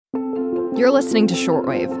You're listening to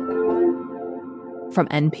Shortwave from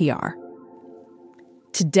NPR.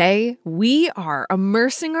 Today, we are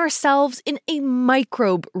immersing ourselves in a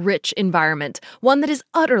microbe-rich environment, one that is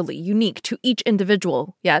utterly unique to each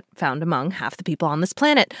individual, yet found among half the people on this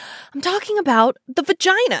planet. I'm talking about the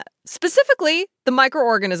vagina, specifically the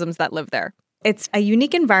microorganisms that live there. It's a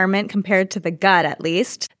unique environment compared to the gut, at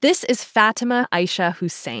least. This is Fatima Aisha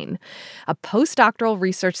Hussein, a postdoctoral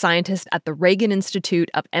research scientist at the Reagan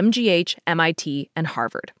Institute of MGH, MIT, and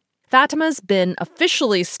Harvard. Fatima's been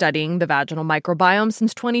officially studying the vaginal microbiome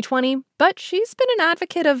since 2020, but she's been an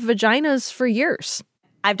advocate of vaginas for years.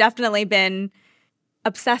 I've definitely been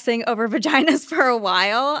obsessing over vaginas for a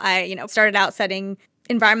while. I, started out studying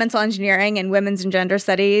environmental engineering and women's and gender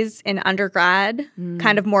studies in undergrad,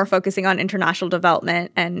 kind of more focusing on international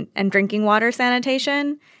development and drinking water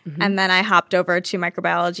sanitation. Mm-hmm. And then I hopped over to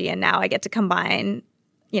microbiology, and now I get to combine,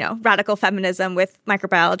 radical feminism with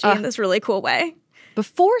microbiology in this really cool way.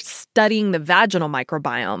 Before studying the vaginal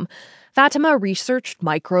microbiome, Fatima researched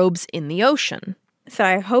microbes in the ocean. So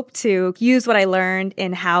I hope to use what I learned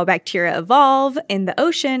in how bacteria evolve in the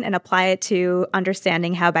ocean and apply it to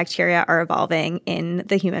understanding how bacteria are evolving in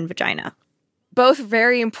the human vagina. Both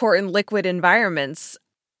very important liquid environments.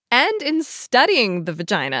 And in studying the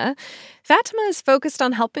vagina, Fatima is focused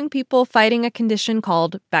on helping people fighting a condition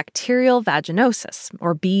called bacterial vaginosis,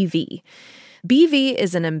 or BV. BV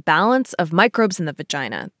is an imbalance of microbes in the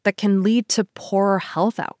vagina that can lead to poorer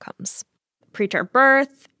health outcomes. Preterm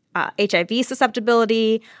birth, HIV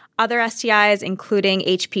susceptibility, other STIs, including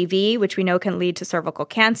HPV, which we know can lead to cervical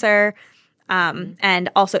cancer, and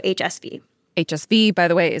also HSV. HSV, by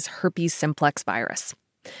the way, is herpes simplex virus.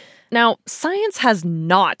 Now, science has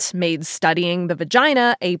not made studying the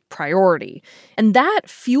vagina a priority, and that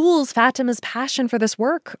fuels Fatima's passion for this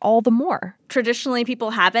work all the more. Traditionally,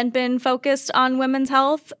 people haven't been focused on women's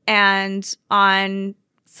health and on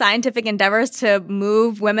scientific endeavors to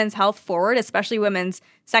move women's health forward, especially women's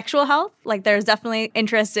sexual health. Like, there's definitely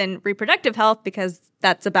interest in reproductive health because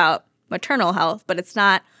that's about maternal health, but it's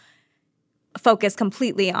not focused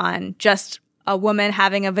completely on just a woman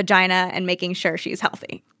having a vagina and making sure she's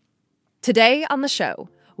healthy. Today on the show,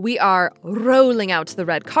 we are rolling out the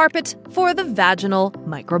red carpet for the vaginal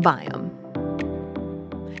microbiome.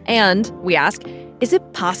 And we ask, is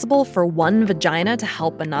it possible for one vagina to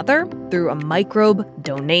help another through a microbe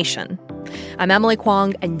donation? I'm Emily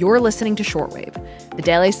Kwong, and you're listening to Shortwave, the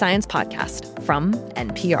daily science podcast from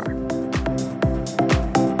NPR.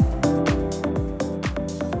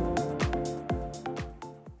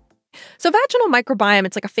 So vaginal microbiome,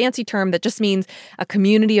 it's like a fancy term that just means a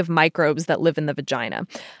community of microbes that live in the vagina.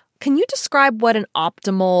 Can you describe what an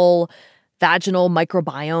optimal vaginal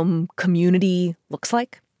microbiome community looks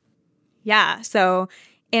like? Yeah. So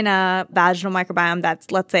in a vaginal microbiome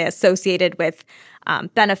that's, let's say, associated with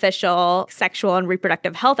beneficial sexual and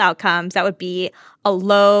reproductive health outcomes, that would be a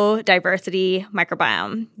low diversity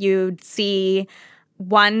microbiome. You'd see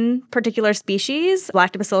one particular species,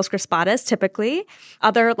 Lactobacillus crispatus, typically.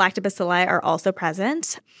 Other lactobacilli are also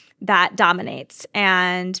present. That dominates.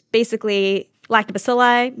 And basically,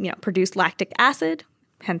 lactobacilli, produce lactic acid,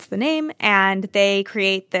 hence the name, and they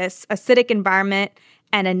create this acidic environment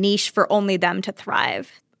and a niche for only them to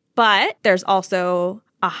thrive. But there's also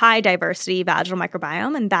a high diversity vaginal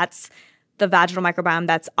microbiome, and that's the vaginal microbiome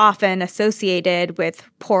that's often associated with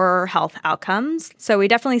poorer health outcomes. So we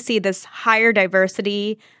definitely see this higher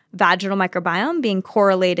diversity vaginal microbiome being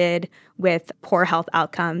correlated with poor health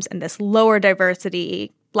outcomes, and this lower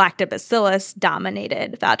diversity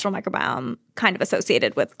lactobacillus-dominated vaginal microbiome kind of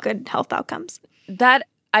associated with good health outcomes. That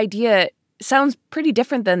idea sounds pretty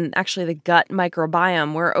different than actually the gut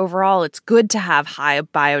microbiome, where overall it's good to have high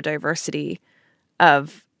biodiversity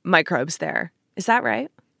of microbes there. Is that right?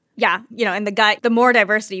 Yeah, in the gut, the more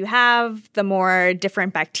diversity you have, the more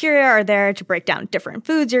different bacteria are there to break down different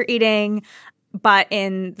foods you're eating. But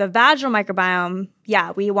in the vaginal microbiome,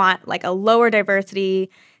 yeah, we want like a lower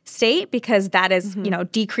diversity state because that is,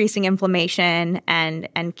 decreasing inflammation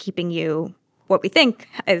and keeping you what we think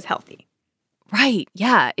is healthy. Right.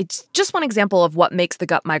 Yeah. It's just one example of what makes the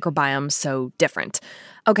gut microbiome so different.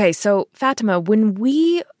 Okay. So Fatima, when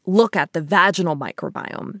we look at the vaginal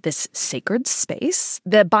microbiome, this sacred space,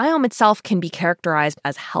 the biome itself can be characterized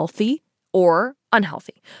as healthy or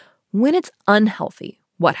unhealthy. When it's unhealthy,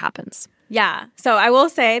 what happens? Yeah. So I will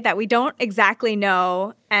say that we don't exactly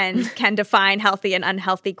know and can define healthy and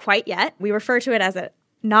unhealthy quite yet. We refer to it as a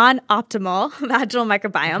non-optimal vaginal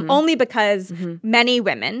microbiome only because many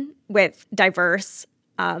women with diverse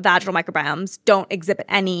vaginal microbiomes don't exhibit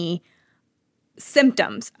any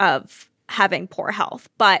symptoms of having poor health,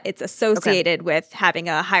 but it's associated with having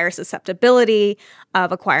a higher susceptibility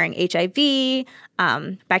of acquiring HIV,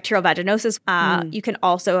 bacterial vaginosis. You can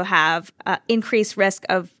also have increased risk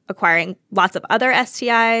of acquiring lots of other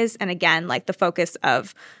STIs. And again, like the focus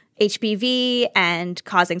of HPV and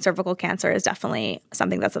causing cervical cancer is definitely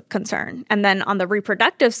something that's a concern. And then on the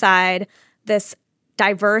reproductive side, this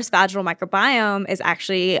diverse vaginal microbiome is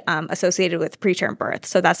actually associated with preterm birth.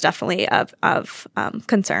 So that's definitely of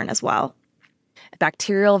concern as well.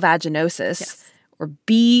 Bacterial vaginosis, or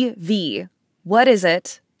BV. What is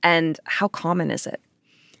it and how common is it?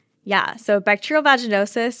 Yeah, so bacterial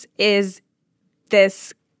vaginosis is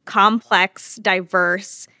this complex,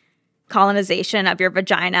 diverse colonization of your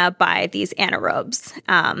vagina by these anaerobes.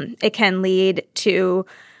 It can lead to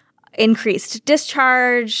increased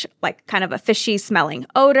discharge, like kind of a fishy smelling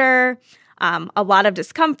odor, a lot of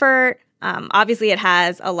discomfort. Obviously, it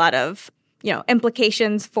has a lot of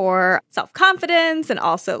implications for self-confidence and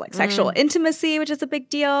also like sexual intimacy, which is a big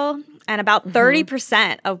deal. And about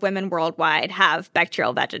 30% of women worldwide have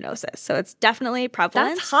bacterial vaginosis. So it's definitely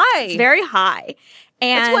prevalent. That's high. It's very high.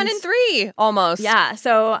 And it's 1 in 3 almost. Yeah.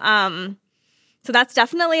 So that's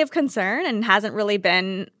definitely of concern and hasn't really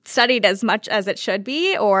been studied as much as it should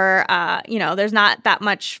be, or, there's not that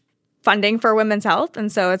much funding for women's health.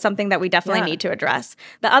 And so it's something that we definitely need to address.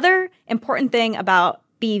 The other important thing about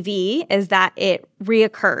BV is that it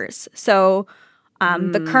reoccurs. So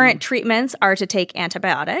the current treatments are to take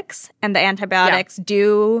antibiotics, and the antibiotics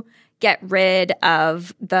do get rid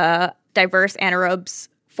of the diverse anaerobes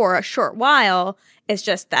for a short while. It's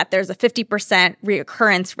just that there's a 50%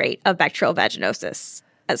 reoccurrence rate of bacterial vaginosis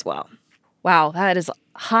as well. Wow, that is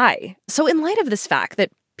high. So in light of this fact that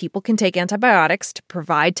people can take antibiotics to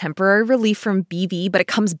provide temporary relief from BV, but it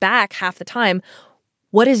comes back half the time,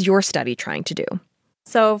 what is your study trying to do?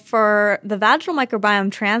 So for the vaginal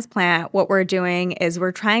microbiome transplant, what we're doing is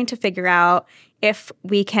we're trying to figure out if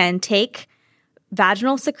we can take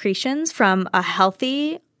vaginal secretions from a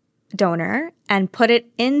healthy donor and put it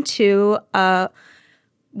into a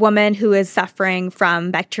woman who is suffering from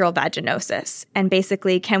bacterial vaginosis. And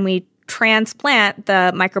basically, can we transplant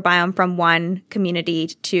the microbiome from one community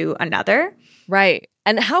to another? Right.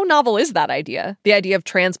 And how novel is that idea? The idea of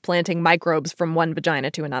transplanting microbes from one vagina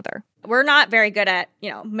to another? We're not very good at,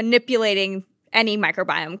 manipulating any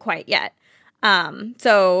microbiome quite yet.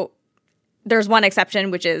 So there's one exception,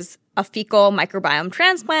 which is a fecal microbiome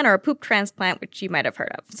transplant or a poop transplant, which you might have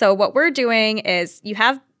heard of. So what we're doing is you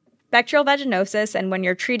have bacterial vaginosis, and when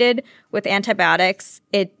you're treated with antibiotics,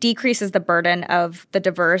 it decreases the burden of the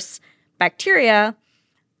diverse bacteria.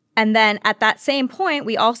 And then at that same point,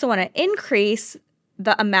 we also want to increase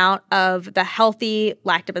the amount of the healthy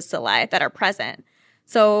lactobacilli that are present.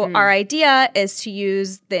 So our idea is to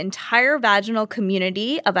use the entire vaginal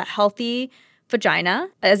community of a healthy vagina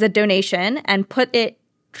as a donation and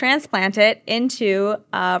transplant it into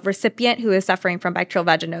a recipient who is suffering from bacterial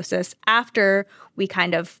vaginosis after we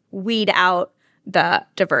kind of weed out the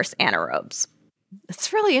diverse anaerobes.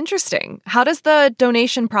 It's really interesting. How does the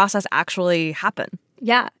donation process actually happen?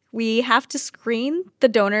 Yeah, we have to screen the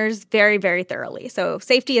donors very, very thoroughly. So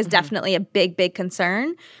safety is definitely a big, big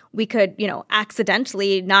concern. We could,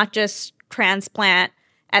 accidentally not just transplant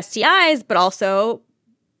STIs, but also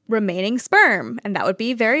remaining sperm. And that would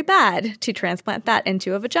be very bad to transplant that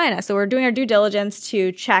into a vagina. So we're doing our due diligence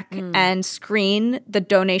to check and screen the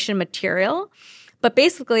donation material. But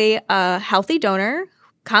basically, a healthy donor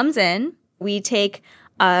comes in, we take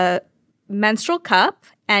a menstrual cup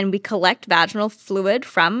and we collect vaginal fluid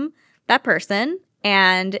from that person.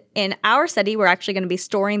 And in our study, we're actually going to be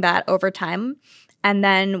storing that over time. And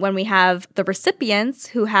then when we have the recipients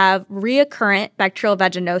who have reoccurrent bacterial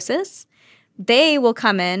vaginosis, they will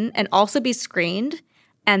come in and also be screened,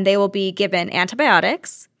 and they will be given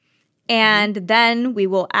antibiotics. And then we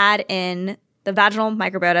will add in the vaginal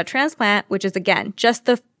microbiota transplant, which is, again, just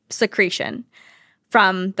the secretion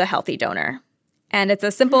from the healthy donor. And it's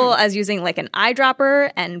as simple as using like an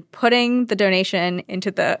eyedropper and putting the donation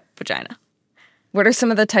into the vagina. What are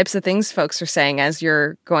some of the types of things folks are saying as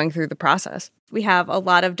you're going through the process? We have a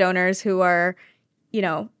lot of donors who are,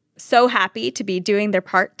 so happy to be doing their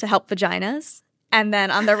part to help vaginas. And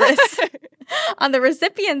then on the on the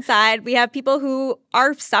recipient side, we have people who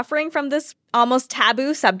are suffering from this almost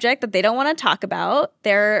taboo subject that they don't want to talk about.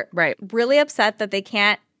 They're really upset that they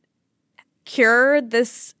can't cure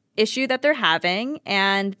this issue that they're having,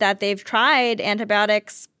 and that they've tried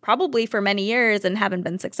antibiotics probably for many years and haven't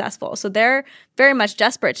been successful. So they're very much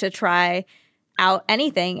desperate to try out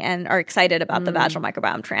anything and are excited about the vaginal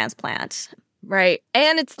microbiome transplant. Right.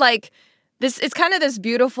 And it's like this, it's kind of this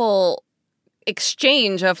beautiful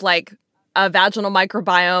exchange of like a vaginal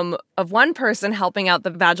microbiome of one person helping out the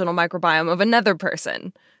vaginal microbiome of another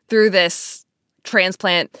person through this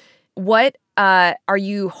transplant. What are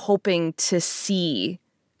you hoping to see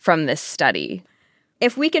from this study?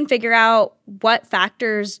 If we can figure out what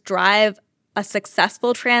factors drive a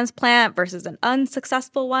successful transplant versus an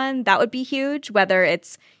unsuccessful one, that would be huge, whether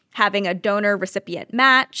it's having a donor-recipient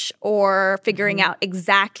match or figuring out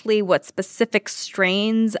exactly what specific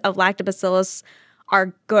strains of lactobacillus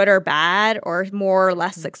are good or bad or more or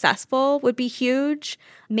less successful would be huge.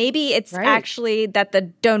 Maybe it's actually that the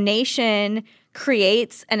donation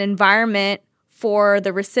creates an environment for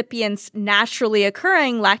the recipient's naturally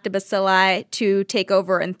occurring lactobacilli to take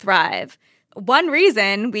over and thrive. One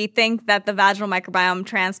reason we think that the vaginal microbiome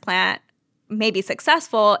transplant may be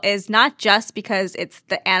successful is not just because it's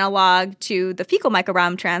the analog to the fecal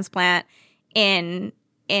microbiome transplant in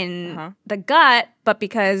the gut, but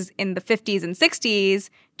because in the 50s and 60s,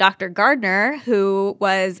 Dr. Gardner, who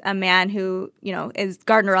was a man who, is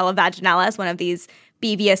Gardnerella vaginalis, one of these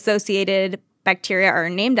BV-associated bacteria are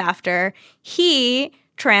named after, he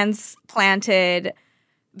transplanted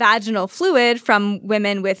vaginal fluid from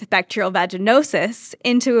women with bacterial vaginosis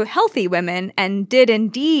into healthy women and did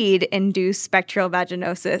indeed induce bacterial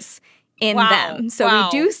vaginosis in them. So we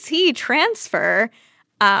do see transfer,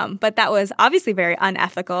 but that was obviously very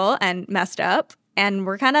unethical and messed up. And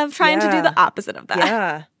we're kind of trying to do the opposite of that.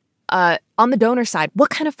 Yeah. On the donor side,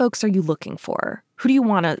 what kind of folks are you looking for? Who do you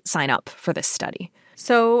want to sign up for this study?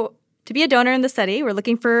 So to be a donor in the study, we're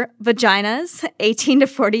looking for vaginas 18 to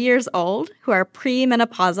 40 years old who are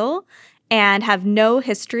premenopausal and have no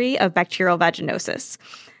history of bacterial vaginosis.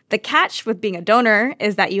 The catch with being a donor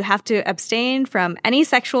is that you have to abstain from any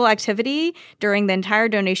sexual activity during the entire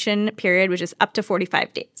donation period, which is up to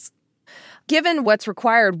 45 days. Given what's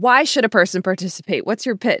required, why should a person participate? What's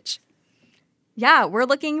your pitch? Yeah, we're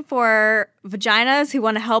looking for vaginas who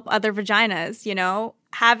want to help other vaginas,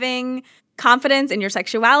 having confidence in your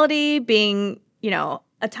sexuality, being,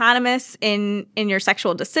 autonomous in your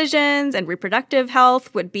sexual decisions and reproductive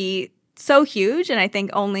health would be so huge. And I think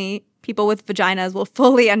only people with vaginas will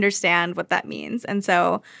fully understand what that means. And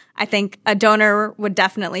so I think a donor would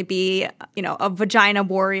definitely be, a vagina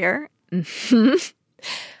warrior.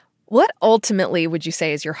 What ultimately would you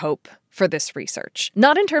say is your hope for this research?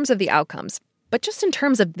 Not in terms of the outcomes, but just in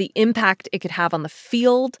terms of the impact it could have on the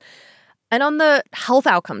field and on the health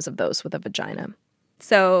outcomes of those with a vagina.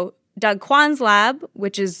 So Doug Kwan's lab,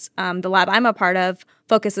 which is the lab I'm a part of,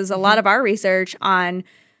 focuses a lot of our research on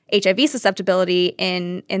HIV susceptibility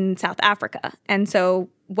in South Africa. And so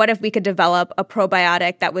what if we could develop a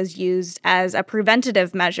probiotic that was used as a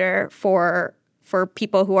preventative measure for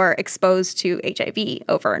people who are exposed to HIV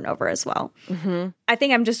over and over as well? I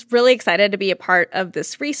think I'm just really excited to be a part of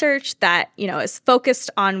this research that, is focused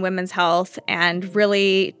on women's health and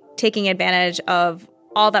really taking advantage of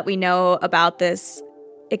all that we know about this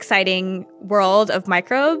exciting world of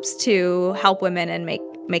microbes to help women and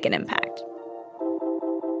make an impact.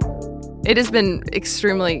 It has been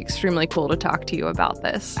extremely, extremely cool to talk to you about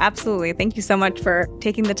this. Absolutely. Thank you so much for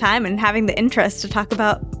taking the time and having the interest to talk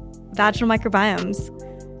about vaginal microbiomes.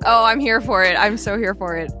 Oh, I'm here for it. I'm so here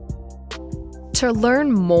for it. To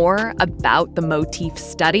learn more about the MOTIF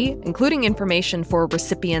study, including information for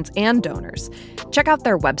recipients and donors, check out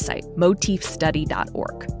their website,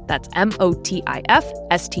 motifstudy.org. That's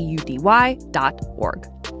MOTIFSTUDY.org.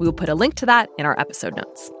 We will put a link to that in our episode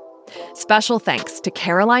notes. Special thanks to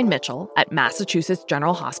Caroline Mitchell at Massachusetts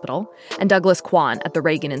General Hospital and Douglas Kwan at the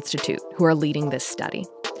Reagan Institute, who are leading this study.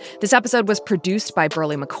 This episode was produced by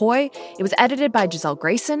Burley McCoy. It was edited by Giselle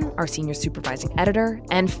Grayson, our senior supervising editor,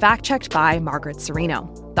 and fact-checked by Margaret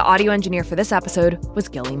Serino. The audio engineer for this episode was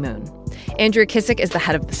Gilly Moon. Andrea Kissick is the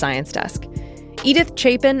head of the science desk. Edith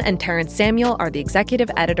Chapin and Terrence Samuel are the executive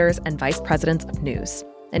editors and vice presidents of news.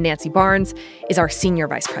 And Nancy Barnes is our senior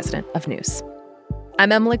vice president of news.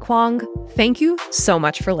 I'm Emily Kwong. Thank you so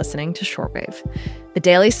much for listening to Shortwave, the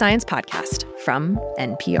daily science podcast from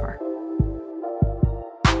NPR.